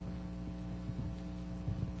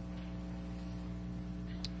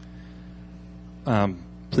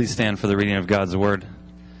Please stand for the reading of God's Word.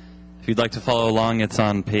 If you'd like to follow along, it's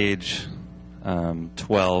on page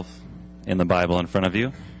 12 in the Bible in front of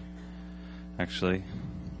you. Actually,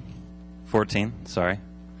 14, sorry.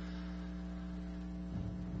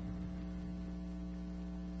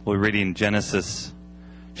 We're reading Genesis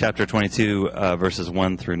chapter 22, verses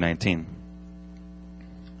 1 through 19.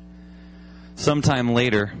 Sometime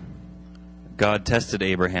later, God tested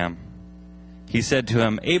Abraham. He said to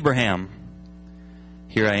him, "Abraham."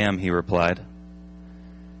 "Here I am," he replied.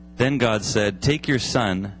 Then God said, "Take your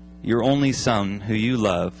son, your only son who you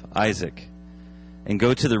love, Isaac, and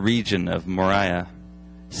go to the region of Moriah.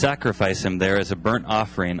 Sacrifice him there as a burnt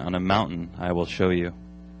offering on a mountain I will show you."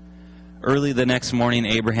 Early the next morning,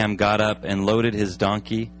 Abraham got up and loaded his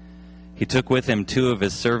donkey. He took with him 2 of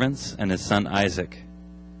his servants and his son Isaac.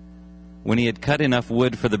 When he had cut enough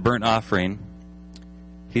wood for the burnt offering,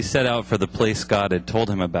 he set out for the place God had told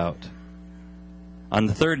him about. On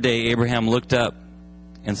the 3rd day, Abraham looked up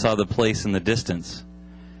and saw the place in the distance.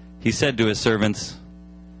 He said to his servants,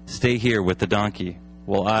 "Stay here with the donkey,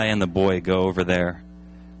 while I and the boy go over there.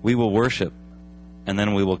 We will worship, and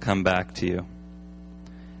then we will come back to you."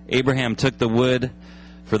 Abraham took the wood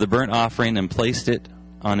for the burnt offering and placed it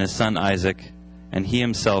on his son Isaac, and he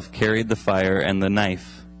himself carried the fire and the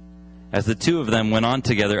knife. As the 2 of them went on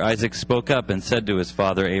together, Isaac spoke up and said to his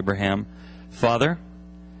father Abraham, "Father?"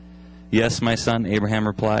 "Yes, my son," Abraham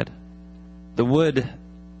replied. "The wood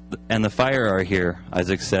and the fire are here,"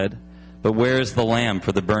 Isaac said, "but where is the lamb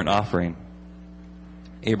for the burnt offering?"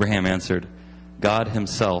 Abraham answered, "God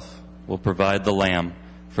himself will provide the lamb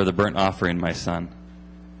for the burnt offering, my son."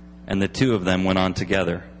 And the 2 of them went on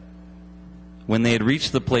together. When they had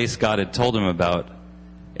reached the place God had told him about,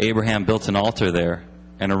 Abraham built an altar there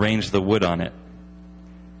and arranged the wood on it.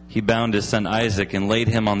 He bound his son Isaac and laid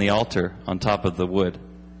him on the altar on top of the wood.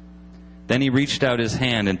 Then he reached out his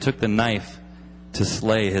hand and took the knife to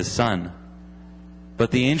slay his son.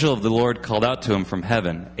 But the angel of the Lord called out to him from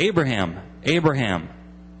heaven, "Abraham, Abraham."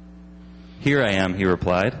 "Here I am," he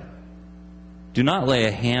replied. "Do not lay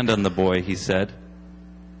a hand on the boy," he said.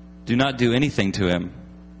 "Do not do anything to him.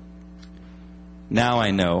 Now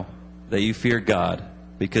I know that you fear God,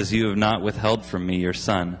 because you have not withheld from me your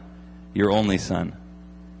son, your only son."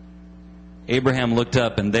 Abraham looked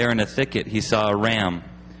up, and there in a thicket he saw a ram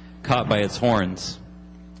caught by its horns.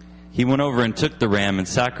 He went over and took the ram and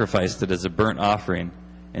sacrificed it as a burnt offering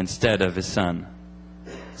instead of his son.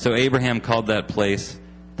 So Abraham called that place,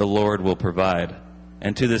 "The Lord will provide."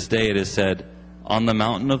 And to this day it is said, "On the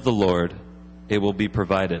mountain of the Lord it will be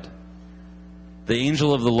provided." The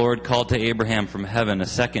angel of the Lord called to Abraham from heaven a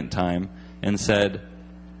second time and said,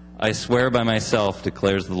 "I swear by myself,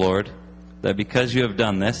 declares the Lord, that because you have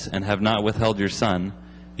done this and have not withheld your son,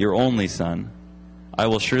 your only son, I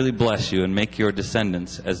will surely bless you and make your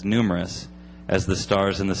descendants as numerous as the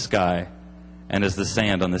stars in the sky and as the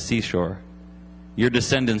sand on the seashore. Your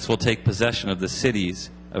descendants will take possession of the cities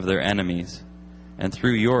of their enemies, and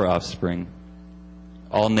through your offspring,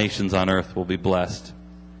 all nations on earth will be blessed,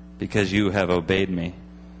 because you have obeyed me."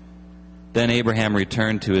 Then Abraham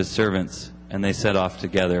returned to his servants, and they set off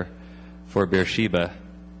together for Beersheba,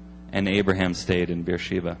 and Abraham stayed in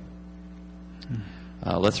Beersheba.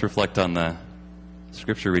 Let's reflect on the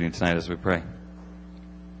scripture reading tonight as we pray.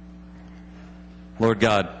 Lord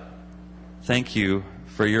God, thank you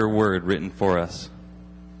for your word written for us.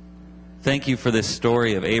 Thank you for this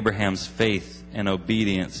story of Abraham's faith and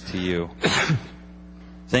obedience to you.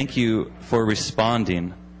 Thank you for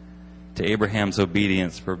responding to Abraham's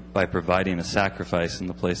obedience by providing a sacrifice in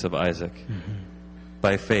the place of Isaac.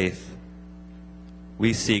 By faith,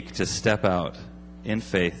 we seek to step out in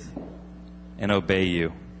faith and obey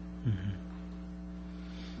you.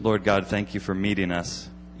 Lord God, thank you for meeting us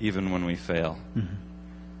even when we fail.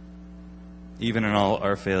 Even in all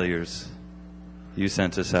our failures, you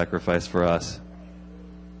sent a sacrifice for us.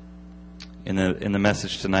 In the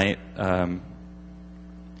message tonight,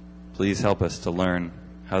 please help us to learn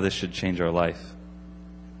how this should change our life.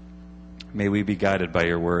 May we be guided by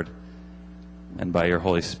your word and by your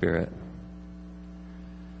Holy Spirit.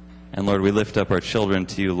 And Lord, we lift up our children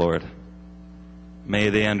to you, Lord. May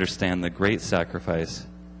they understand the great sacrifice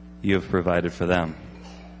you have provided for them.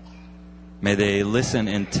 May they listen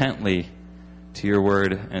intently to your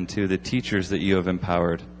word and to the teachers that you have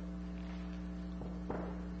empowered.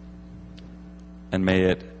 And may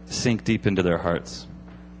it sink deep into their hearts.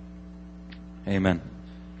 Amen.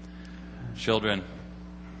 Children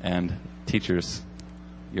and teachers,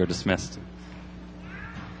 you're dismissed.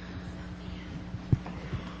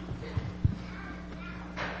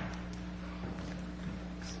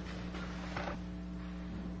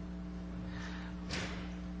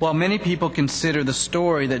 Well, many people consider the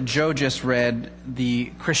story that Joe just read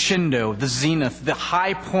the crescendo, the zenith, the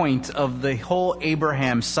high point of the whole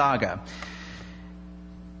Abraham saga.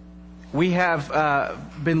 We have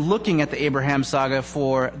been looking at the Abraham saga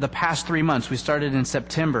for the past 3 months. We started in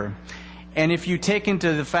September. And if you take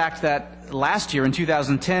into the fact that last year, in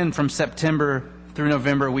 2010, from September through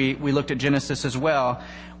November, we looked at Genesis as well,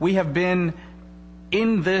 we have been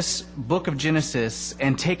in this book of Genesis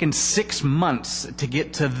and taken 6 months to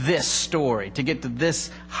get to this story, to get to this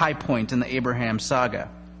high point in the Abraham saga.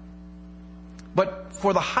 But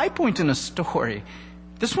for the high point in a story,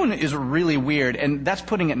 this one is really weird, and that's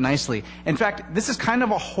putting it nicely. In fact, this is kind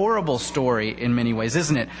of a horrible story in many ways,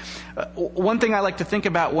 isn't it? One thing I like to think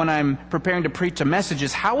about when I'm preparing to preach a message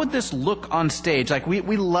is, how would this look on stage? Like,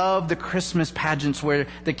 we love the Christmas pageants where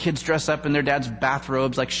the kids dress up in their dad's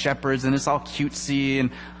bathrobes like shepherds, and it's all cutesy.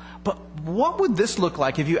 But what would this look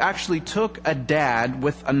like if you actually took a dad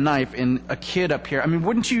with a knife and a kid up here? I mean,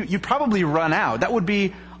 wouldn't you probably run out? That would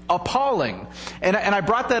be appalling. And I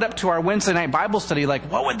brought that up to our Wednesday night Bible study,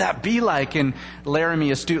 like, what would that be like? And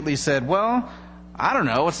Laramie astutely said, well, I don't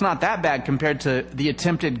know, it's not that bad compared to the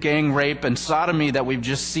attempted gang rape and sodomy that we've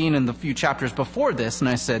just seen in the few chapters before this. And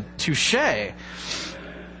I said, touche.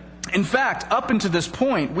 In fact, up until this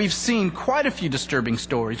point, we've seen quite a few disturbing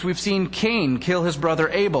stories. We've seen Cain kill his brother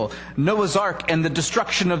Abel, Noah's Ark and the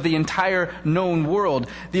destruction of the entire known world,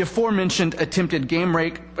 the aforementioned attempted game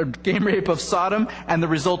rape of Sodom and the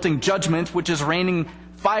resulting judgment, which is raining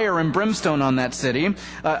fire and brimstone on that city,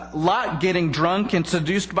 Lot getting drunk and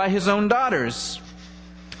seduced by his own daughters.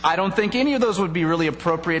 I don't think any of those would be really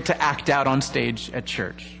appropriate to act out on stage at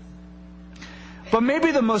church. But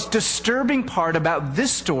maybe the most disturbing part about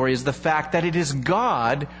this story is the fact that it is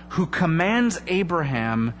God who commands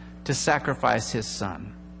Abraham to sacrifice his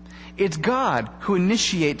son. It's God who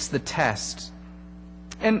initiates the test.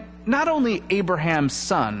 And not only Abraham's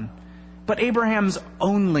son, but Abraham's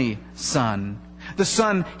only son. The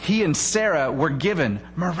son he and Sarah were given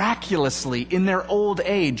miraculously in their old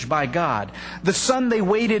age by God. The son they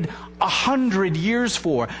waited 100 years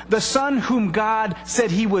for. The son whom God said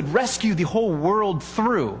he would rescue the whole world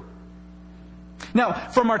through. Now,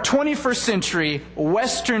 from our 21st century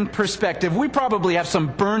Western perspective, we probably have some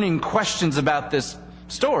burning questions about this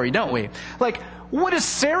story, don't we? Like, what does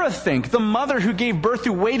Sarah think? The mother who gave birth,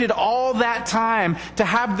 who waited all that time to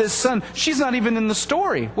have this son. She's not even in the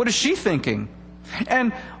story. What is she thinking?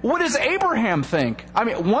 And what does Abraham think? I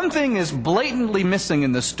mean, one thing is blatantly missing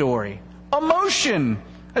in this story. Emotion.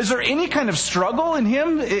 Is there any kind of struggle in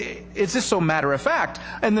him? It's just so matter of fact.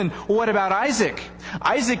 And then what about Isaac?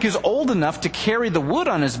 Isaac is old enough to carry the wood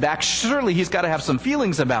on his back. Surely he's got to have some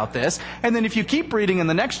feelings about this. And then if you keep reading in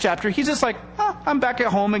the next chapter, he's just like, I'm back at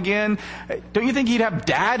home again. Don't you think he'd have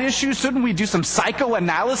dad issues? Shouldn't we do some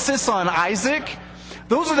psychoanalysis on Isaac?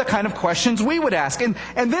 Those are the kind of questions we would ask. And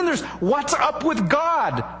then there's, what's up with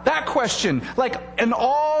God? That question. Like, in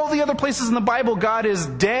all the other places in the Bible, God is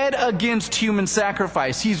dead against human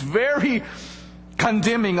sacrifice. He's very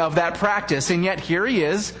condemning of that practice. And yet here he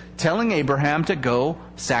is telling Abraham to go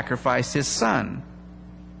sacrifice his son.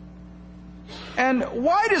 And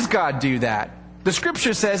why does God do that? The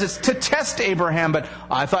scripture says it's to test Abraham, but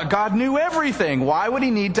I thought God knew everything. Why would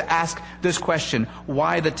he need to ask this question?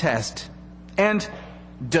 Why the test? And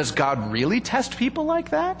does God really test people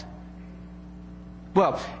like that?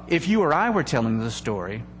 Well, if you or I were telling the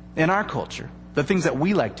story in our culture, the things that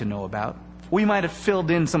we like to know about, we might have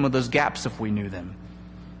filled in some of those gaps if we knew them.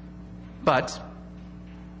 But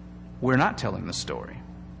we're not telling the story.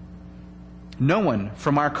 No one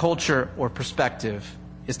from our culture or perspective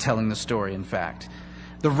is telling the story, in fact.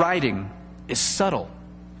 The writing is subtle.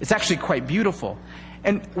 It's actually quite beautiful.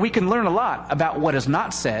 And we can learn a lot about what is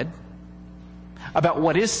not said, about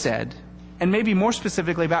what is said, and maybe more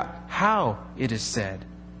specifically about how it is said.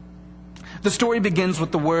 The story begins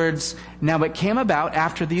with the words, "Now it came about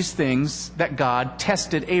after these things that God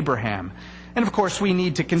tested Abraham." And of course we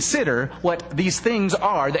need to consider what these things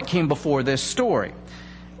are that came before this story.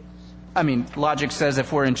 I mean, logic says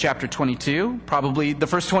if we're in chapter 22, probably the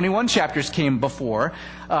first 21 chapters came before.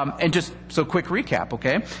 And just so quick recap,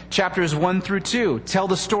 okay? Chapters 1 through 2 tell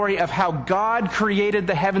the story of how God created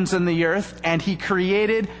the heavens and the earth, and he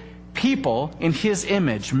created people in his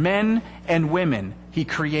image, men and women he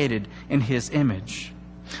created in his image.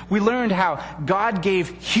 We learned how God gave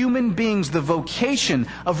human beings the vocation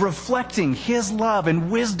of reflecting his love and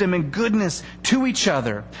wisdom and goodness to each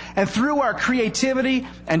other. And through our creativity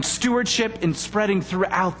and stewardship in spreading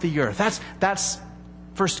throughout the earth. That's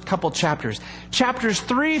First couple chapters. Chapters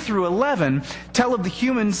 3 through 11 tell of the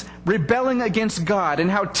humans rebelling against God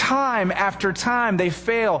and how time after time they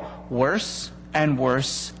fail worse and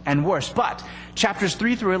worse and worse. But chapters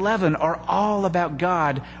 3 through 11 are all about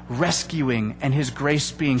God rescuing and His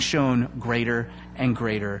grace being shown greater and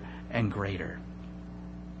greater and greater.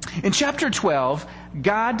 In chapter 12,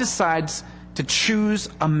 God decides to choose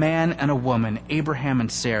a man and a woman, Abraham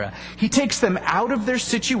and Sarah. He takes them out of their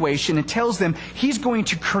situation and tells them He's going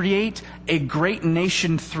to create a great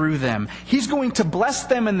nation through them. He's going to bless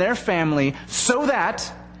them and their family so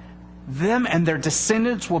that them and their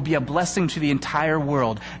descendants will be a blessing to the entire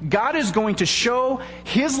world. God is going to show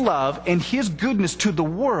His love and His goodness to the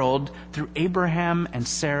world through Abraham and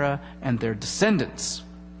Sarah and their descendants.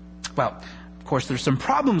 Well, of course, there's some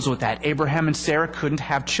problems with that. Abraham and Sarah couldn't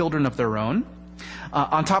have children of their own.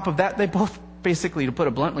 On top of that, they both, basically, to put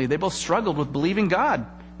it bluntly, they both struggled with believing God,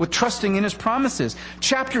 with trusting in His promises.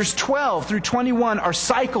 Chapters 12 through 21 are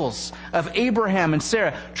cycles of Abraham and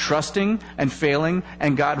Sarah trusting and failing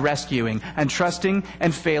and God rescuing, and trusting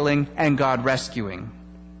and failing and God rescuing.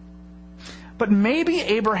 But maybe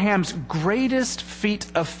Abraham's greatest feat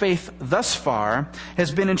of faith thus far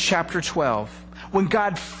has been in chapter 12, when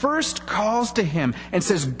God first calls to him and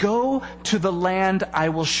says, "Go to the land I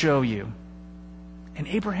will show you." And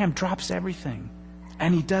Abraham drops everything,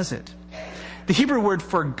 and he does it. The Hebrew word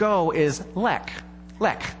for go is lek.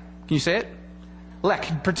 Lek. Can you say it?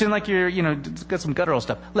 Lek. Pretend like you're, got some guttural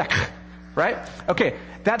stuff. Lek. Right? Okay,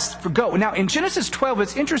 that's for go. Now, in Genesis 12,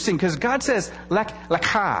 it's interesting because God says, lek,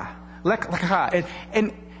 lekha. Lek, lekha.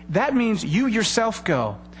 And that means you yourself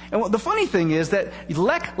go. And the funny thing is that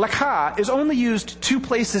lek, lekha is only used 2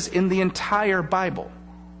 places in the entire Bible.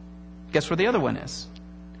 Guess where the other one is?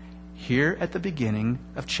 Here at the beginning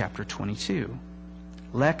of chapter 22.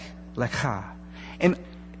 Lek, lekha. And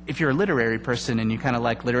if you're a literary person and you kind of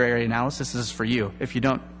like literary analysis, this is for you. If you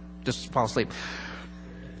don't, just fall asleep.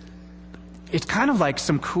 It's kind of like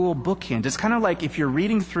some cool bookend. It's kind of like if you're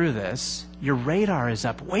reading through this, your radar is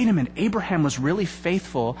up. Wait a minute, Abraham was really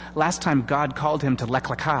faithful last time God called him to Lek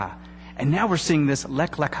Lekha. And now we're seeing this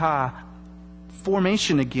Lek Lekha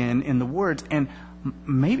formation again in the words. And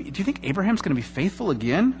maybe, do you think Abraham's going to be faithful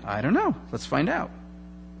again? I don't know. Let's find out.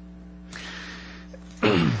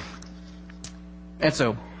 And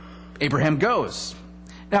so, Abraham goes.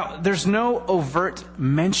 Now, there's no overt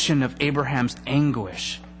mention of Abraham's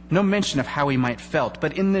anguish. No mention of how he might felt.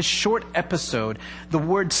 But in this short episode, the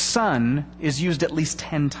word son is used at least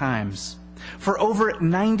 10 times. For over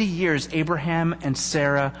 90 years, Abraham and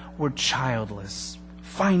Sarah were childless.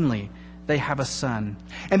 Finally, they have a son.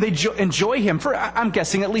 And they enjoy him for, I'm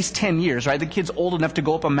guessing, at least 10 years, right? The kid's old enough to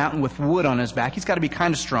go up a mountain with wood on his back. He's got to be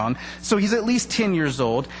kind of strong. So he's at least 10 years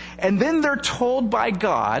old. And then they're told by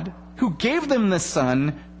God, who gave them the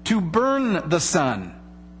son, to burn the son.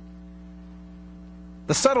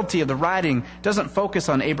 The subtlety of the writing doesn't focus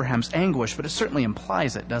on Abraham's anguish, but it certainly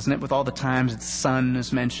implies it, doesn't it? With all the times its son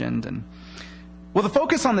is mentioned. Well, the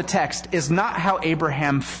focus on the text is not how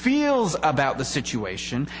Abraham feels about the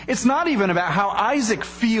situation. It's not even about how Isaac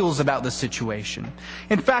feels about the situation.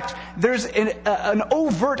 In fact, there's an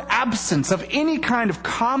overt absence of any kind of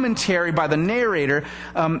commentary by the narrator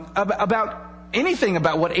about anything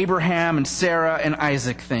about what Abraham and Sarah and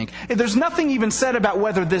Isaac think. There's nothing even said about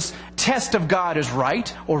whether this test of God is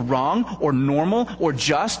right or wrong or normal or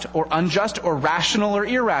just or unjust or rational or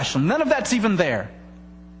irrational. None of that's even there.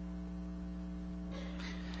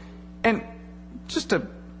 And just to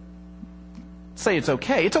say it's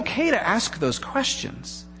okay to ask those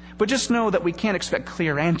questions. But just know that we can't expect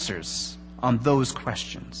clear answers on those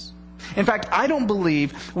questions. In fact, I don't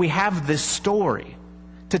believe we have this story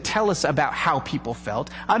to tell us about how people felt.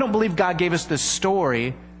 I don't believe God gave us this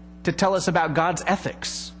story to tell us about God's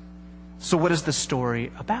ethics. So what is the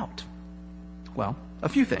story about? Well, a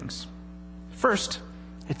few things. First,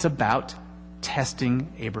 it's about testing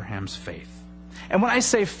Abraham's faith. And when I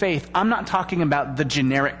say faith, I'm not talking about the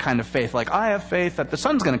generic kind of faith, like I have faith that the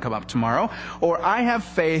sun's going to come up tomorrow, or I have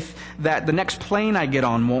faith that the next plane I get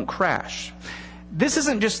on won't crash. This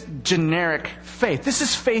isn't just generic faith. This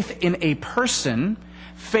is faith in a person,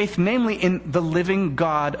 faith namely in the living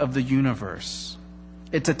God of the universe.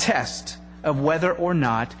 It's a test of whether or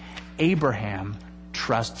not Abraham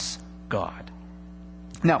trusts God.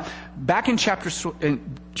 Now, back in chapter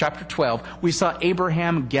 12, we saw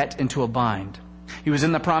Abraham get into a bind. He was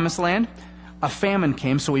in the promised land. A famine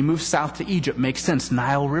came, so he moved south to Egypt. Makes sense.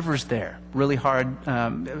 Nile River's there. Really hard.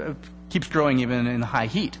 Keeps growing even in the high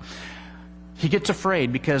heat. He gets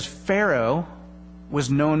afraid because Pharaoh was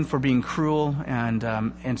known for being cruel,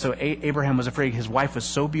 and so Abraham was afraid his wife was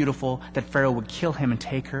so beautiful that Pharaoh would kill him and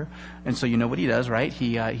take her. And so you know what he does, right?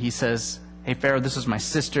 He says, "Hey, Pharaoh, this is my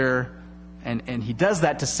sister," and he does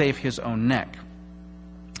that to save his own neck.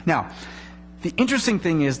 Now, the interesting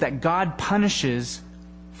thing is that God punishes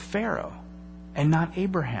Pharaoh and not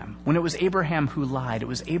Abraham. When it was Abraham who lied, it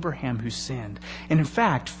was Abraham who sinned. And in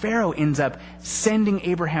fact, Pharaoh ends up sending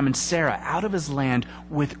Abraham and Sarah out of his land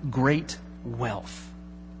with great wealth.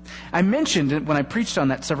 I mentioned when I preached on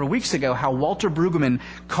that several weeks ago how Walter Brueggemann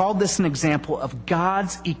called this an example of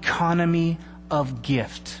God's economy of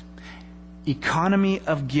gift. Economy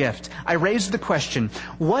of gift. I raised the question,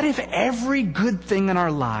 what if every good thing in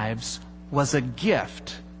our lives was a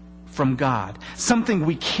gift from God? Something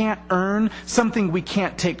we can't earn, something we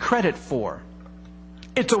can't take credit for.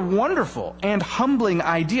 It's a wonderful and humbling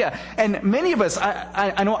idea. And many of us,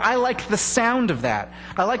 I know I like the sound of that.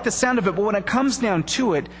 I like the sound of it, but when it comes down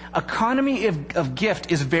to it, economy of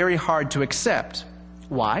gift is very hard to accept.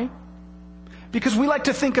 Why? Because we like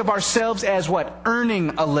to think of ourselves as what?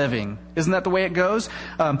 Earning a living. Isn't that the way it goes?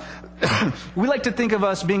 We like to think of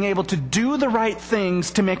us being able to do the right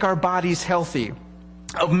things to make our bodies healthy,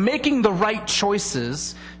 of making the right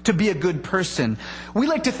choices to be a good person. We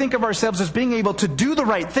like to think of ourselves as being able to do the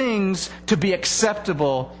right things to be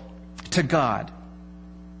acceptable to God.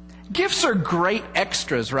 Gifts are great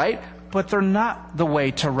extras, right? But they're not the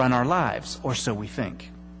way to run our lives, or so we think.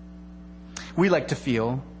 We like to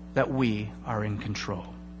feel that we are in control.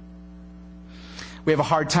 We have a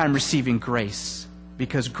hard time receiving grace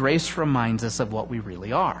because grace reminds us of what we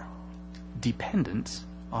really are, dependent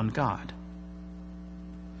on God.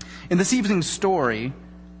 In this evening's story,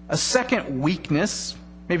 a second weakness,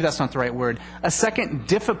 maybe that's not the right word, a second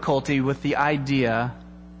difficulty with the idea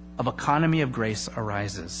of economy of grace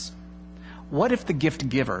arises. What if the gift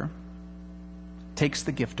giver takes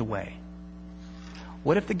the gift away?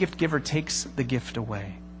 What if the gift giver takes the gift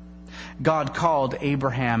away? God called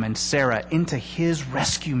Abraham and Sarah into his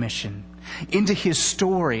rescue mission, into his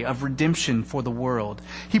story of redemption for the world.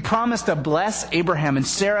 He promised to bless Abraham and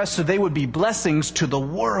Sarah so they would be blessings to the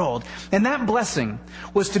world. And that blessing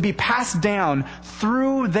was to be passed down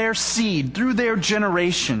through their seed, through their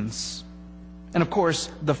generations. And of course,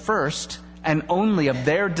 the first and only of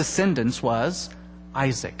their descendants was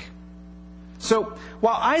Isaac. So,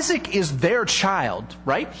 while Isaac is their child,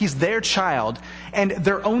 right? He's their child, and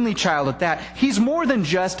their only child at that. He's more than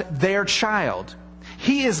just their child.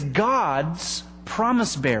 He is God's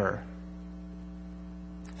promise bearer.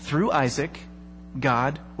 Through Isaac,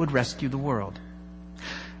 God would rescue the world.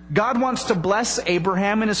 God wants to bless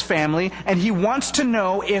Abraham and his family, and he wants to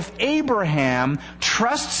know if Abraham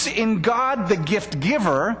trusts in God, the gift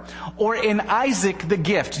giver, or in Isaac, the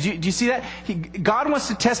gift. Do you see that? God wants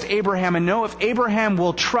to test Abraham and know if Abraham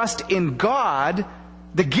will trust in God,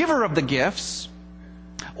 the giver of the gifts,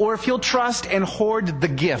 or if he'll trust and hoard the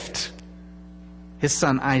gift, his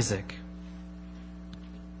son Isaac.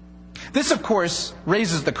 This, of course,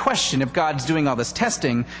 raises the question, if God's doing all this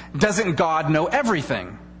testing, doesn't God know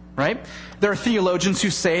everything? Right? There are theologians who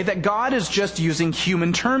say that God is just using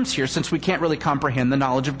human terms here since we can't really comprehend the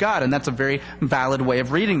knowledge of God, and that's a very valid way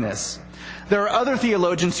of reading this. There are other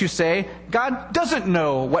theologians who say God doesn't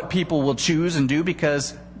know what people will choose and do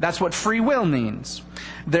because that's what free will means.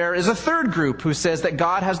 There is a third group who says that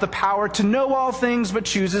God has the power to know all things but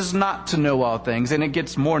chooses not to know all things, and it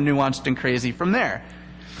gets more nuanced and crazy from there.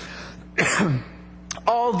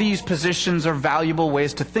 All these positions are valuable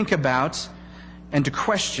ways to think about and to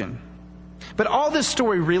question. But all this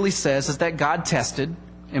story really says is that God tested,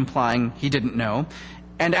 implying he didn't know,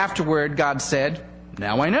 and afterward God said,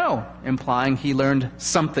 "Now I know," implying he learned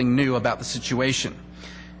something new about the situation.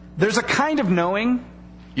 There's a kind of knowing,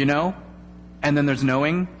 you know, and then there's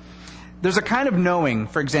knowing. There's a kind of knowing,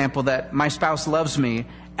 for example, that my spouse loves me,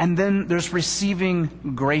 and then there's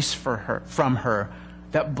receiving grace from her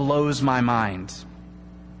that blows my mind,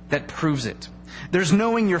 that proves it. There's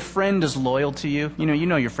knowing your friend is loyal to you. You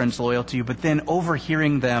know your friend's loyal to you, but then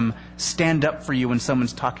overhearing them stand up for you when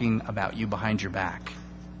someone's talking about you behind your back.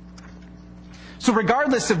 So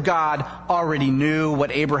regardless if God already knew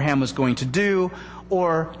what Abraham was going to do,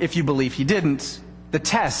 or if you believe he didn't, the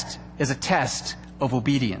test is a test of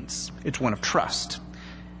obedience. It's one of trust.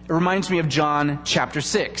 It reminds me of John chapter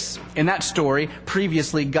 6. In that story,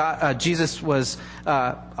 previously, Jesus was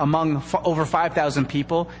among over 5,000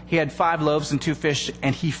 people. He had 5 loaves and 2 fish,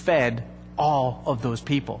 and he fed all of those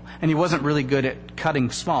people. And he wasn't really good at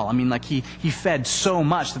cutting small. I mean, like he fed so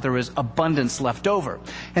much that there was abundance left over.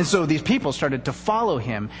 And so these people started to follow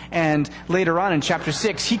him. And later on in chapter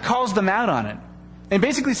 6, he calls them out on it. And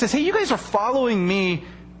basically says, hey, you guys are following me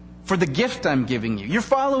for the gift I'm giving you. You're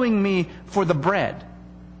following me for the bread.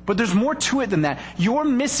 But there's more to it than that. You're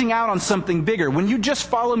missing out on something bigger. When you just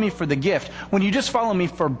follow me for the gift, when you just follow me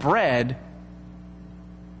for bread,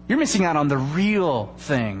 you're missing out on the real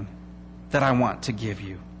thing that I want to give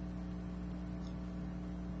you.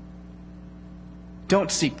 Don't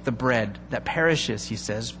seek the bread that perishes, he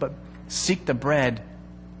says, but seek the bread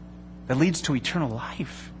that leads to eternal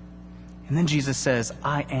life. And then Jesus says,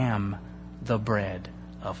 I am the bread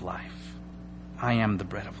of life. I am the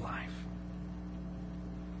bread of life.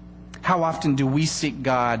 How often do we seek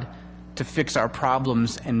God to fix our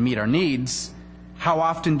problems and meet our needs? How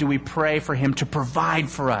often do we pray for Him to provide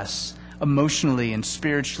for us emotionally and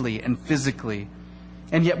spiritually and physically?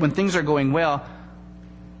 And yet when things are going well,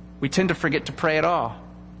 we tend to forget to pray at all.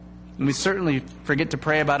 And we certainly forget to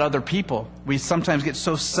pray about other people. We sometimes get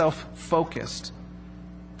so self-focused.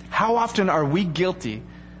 How often are we guilty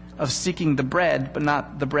of seeking the bread but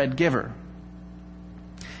not the bread giver?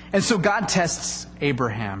 And so God tests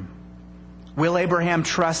Abraham. Will Abraham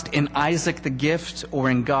trust in Isaac the gift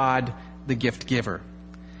or in God the gift giver?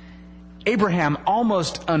 Abraham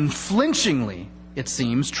almost unflinchingly, it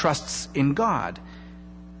seems, trusts in God.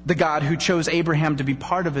 The God who chose Abraham to be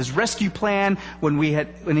part of his rescue plan when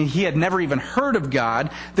he had never even heard of God.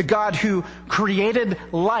 The God who created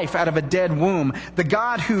life out of a dead womb. The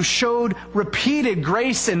God who showed repeated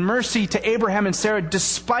grace and mercy to Abraham and Sarah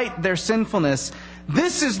despite their sinfulness.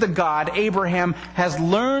 This is the God Abraham has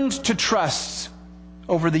learned to trust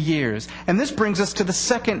over the years. And this brings us to the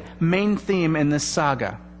second main theme in this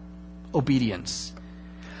saga: obedience.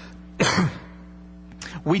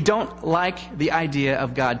 We don't like the idea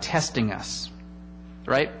of God testing us,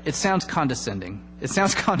 right? It sounds condescending.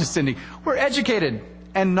 We're educated,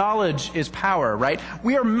 and knowledge is power, right?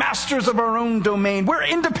 We are masters of our own domain. We're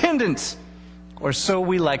independent, or so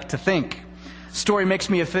we like to think. Story makes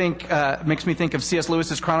me think of C.S.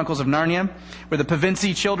 Lewis's Chronicles of Narnia, where the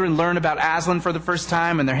Pevensie children learn about Aslan for the first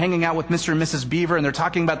time, and they're hanging out with Mr. and Mrs. Beaver, and they're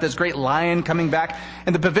talking about this great lion coming back.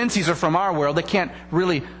 And the Pevensies are from our world. They can't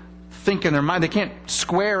really think in their mind. They can't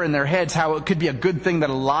square in their heads how it could be a good thing that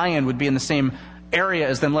a lion would be in the same area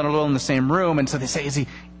as them, let alone in the same room. And so they say, is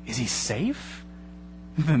he safe?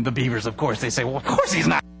 And then the Beavers, of course, they say, well, of course he's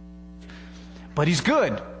not. But he's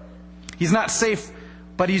good. He's not safe,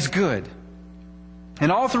 but he's good.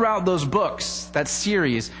 And all throughout those books, that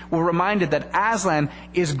series, we're reminded that Aslan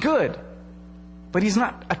is good, but he's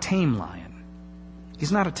not a tame lion.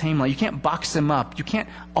 He's not a tame lion. You can't box him up. You can't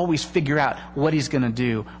always figure out what he's going to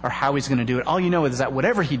do or how he's going to do it. All you know is that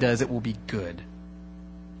whatever he does, it will be good.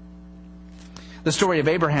 The story of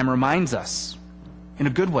Abraham reminds us, in a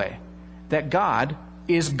good way, that God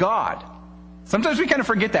is God. Sometimes we kind of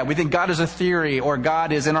forget that. We think God is a theory, or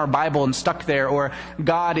God is in our Bible and stuck there, or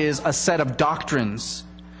God is a set of doctrines.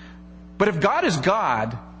 But if God is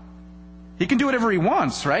God, He can do whatever He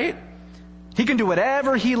wants, right? He can do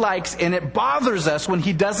whatever He likes, and it bothers us when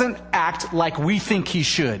He doesn't act like we think He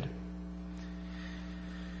should.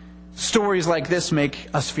 Stories like this make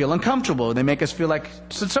us feel uncomfortable. They make us feel like,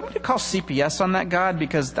 should somebody call CPS on that God?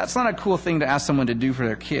 Because that's not a cool thing to ask someone to do for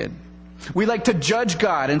their kid. We like to judge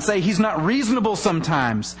God and say He's not reasonable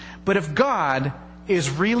sometimes. But if God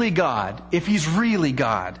is really God, if He's really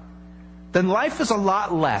God, then life is a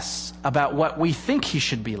lot less about what we think He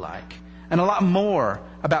should be like, and a lot more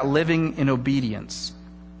about living in obedience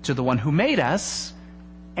to the one who made us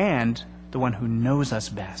and the one who knows us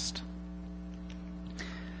best.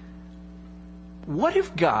 What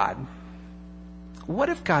if God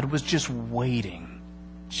was just waiting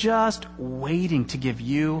to give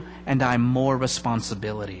you and I more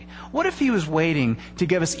responsibility? What if He was waiting to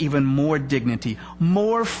give us even more dignity,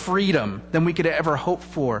 more freedom than we could ever hope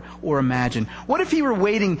for or imagine? What if He were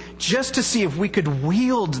waiting just to see if we could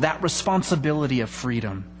wield that responsibility of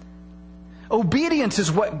freedom? Obedience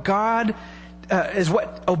is what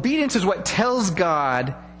tells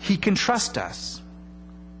God He can trust us.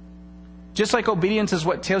 Just like obedience is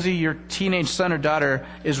what tells you your teenage son or daughter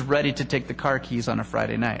is ready to take the car keys on a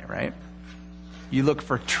Friday night, right? You look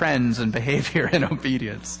for trends in behavior in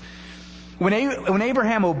obedience. When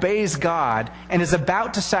Abraham obeys God and is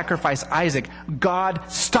about to sacrifice Isaac, God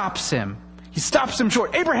stops him. He stops him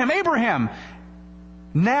short. Abraham,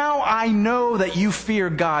 now I know that you fear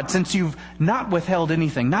God, since you've not withheld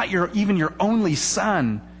anything, not even your only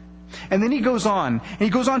son. And then he goes on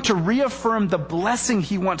to reaffirm the blessing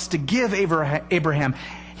He wants to give Abraham.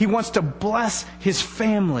 He wants to bless his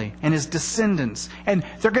family and his descendants. And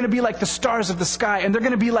they're going to be like the stars of the sky, and they're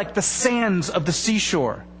going to be like the sands of the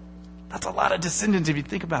seashore. That's a lot of descendants if you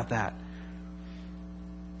think about that.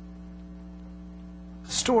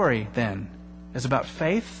 story, then, is about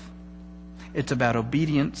faith. It's about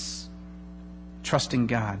obedience, trusting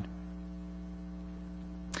God.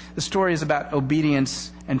 The story is about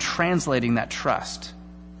obedience and translating that trust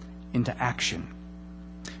into action.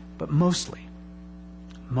 But mostly,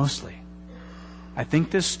 I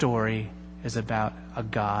think this story is about a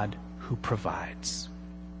God who provides.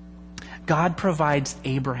 God provides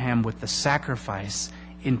Abraham with the sacrifice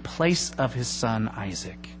in place of his son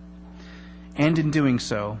Isaac. And in doing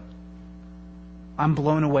so, I'm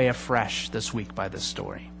blown away afresh this week by this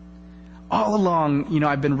story. All along,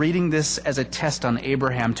 I've been reading this as a test on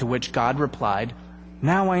Abraham, to which God replied,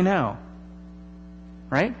 "Now I know."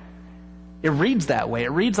 Right? It reads that way.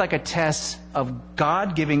 It reads like a test of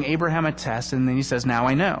God giving Abraham a test, and then he says, "Now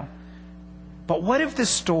I know." But what if this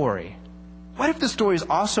story is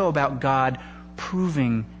also about God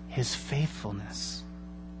proving his faithfulness?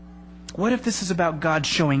 What if this is about God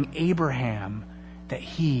showing Abraham that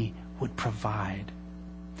he would provide?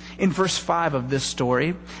 In verse 5 of this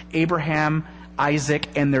story, Abraham, Isaac,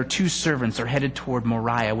 and their 2 servants are headed toward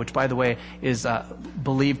Moriah, which, by the way, is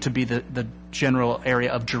believed to be the general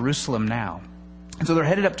area of Jerusalem now. And so they're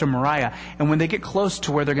headed up to Moriah, and when they get close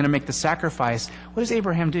to where they're going to make the sacrifice, what does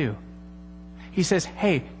Abraham do? He says,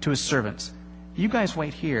 "Hey," to his servants, "you guys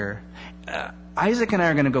wait here. Isaac and I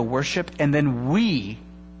are going to go worship, and then we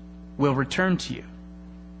will return to you."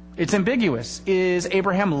 It's ambiguous. Is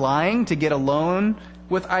Abraham lying to get alone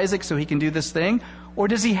with Isaac so he can do this thing? Or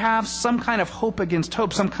does he have some kind of hope against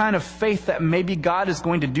hope, some kind of faith that maybe God is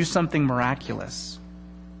going to do something miraculous?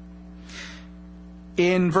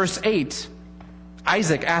 In verse 8,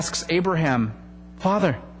 Isaac asks Abraham,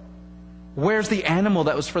 "Father, where's the animal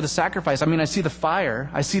that was for the sacrifice? I see the fire,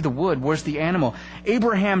 I see the wood, where's the animal?"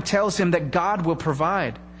 Abraham tells him that God will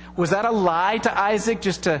provide. Was that a lie to Isaac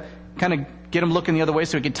just to kind of get him looking the other way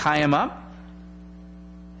so he could tie him up?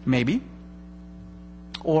 Maybe.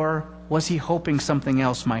 Or was he hoping something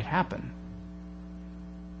else might happen?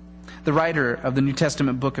 The writer of the New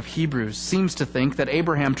Testament book of Hebrews seems to think that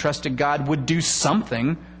Abraham trusted God would do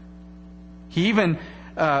something. He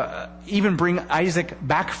even bring Isaac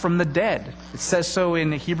back from the dead. It says so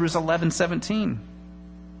in Hebrews 11:17.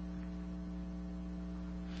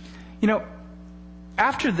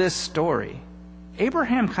 After this story,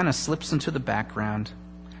 Abraham kind of slips into the background.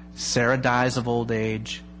 Sarah dies of old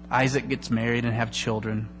age. Isaac gets married and have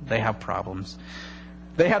children. They have problems.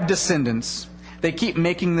 They have descendants. They keep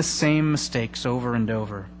making the same mistakes over and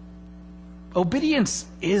over. Obedience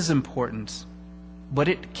is important, but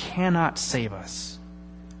it cannot save us.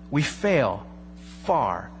 We fail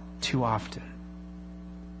far too often.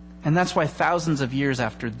 And that's why thousands of years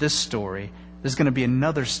after this story, there's going to be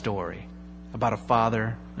another story about a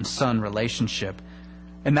father and son relationship.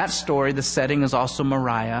 In that story, the setting is also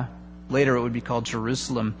Moriah. Later it would be called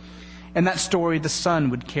Jerusalem. In that story, the son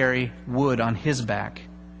would carry wood on his back.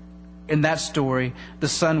 In that story, the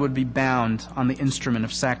son would be bound on the instrument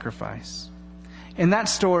of sacrifice. In that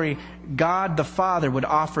story, God the Father would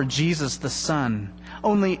offer Jesus the Son.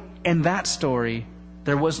 Only in that story,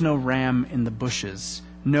 there was no ram in the bushes,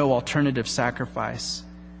 no alternative sacrifice.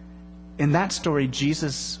 In that story,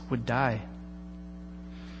 Jesus would die.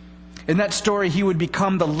 In that story, he would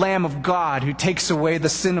become the Lamb of God who takes away the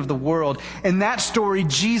sin of the world. In that story,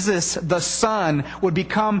 Jesus, the Son, would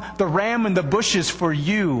become the ram in the bushes for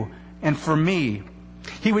you and for me.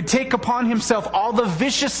 He would take upon himself all the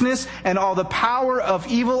viciousness and all the power of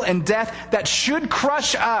evil and death that should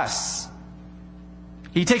crush us.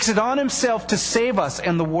 He takes it on himself to save us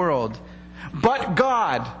and the world. But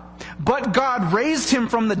God raised him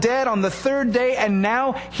from the dead on the 3rd day, and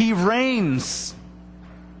now he reigns.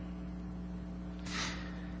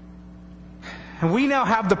 And we now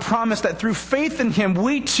have the promise that through faith in him,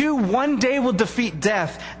 we too one day will defeat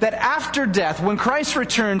death. That after death, when Christ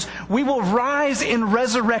returns, we will rise in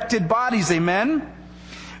resurrected bodies. Amen?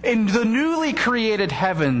 In the newly created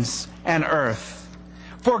heavens and earth.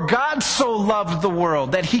 For God so loved the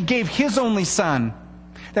world that he gave his only Son,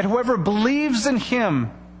 that whoever believes in him,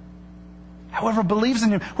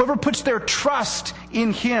 whoever puts their trust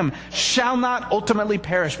in him shall not ultimately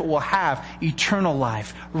perish, but will have eternal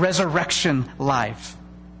life, resurrection life.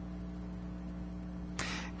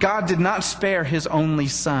 God did not spare his only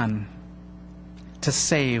Son to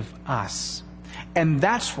save us. And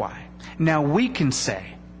that's why now we can say,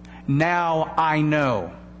 now I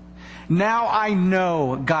know. Now I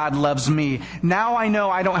know God loves me. Now I know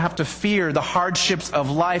I don't have to fear the hardships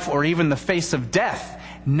of life or even the face of death.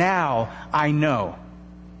 Now I know.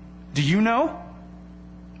 Do you know?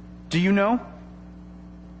 Do you know?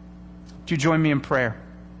 Do you join me in prayer?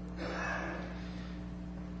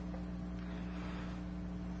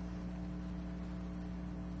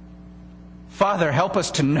 Father, help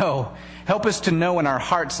us to know. Help us to know in our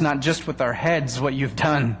hearts, not just with our heads, what you've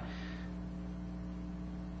done.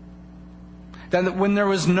 That when there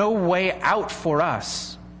was no way out for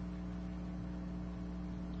us,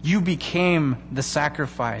 you became the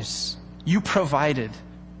sacrifice. You provided.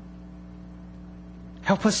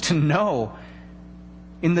 Help us to know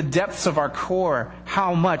in the depths of our core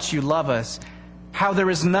how much you love us, how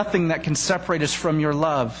there is nothing that can separate us from your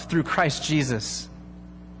love through Christ Jesus.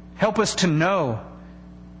 Help us to know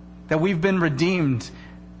that we've been redeemed,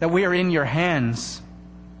 that we are in your hands.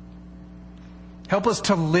 Help us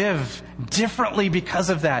to live differently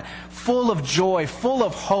because of that, full of joy, full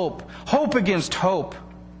of hope, hope against hope.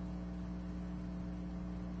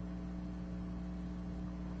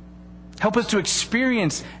 Help us to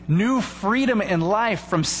experience new freedom in life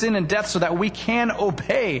from sin and death so that we can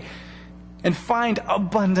obey and find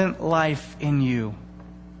abundant life in you.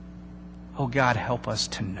 Oh God, help us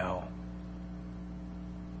to know.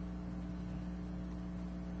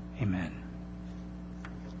 Amen.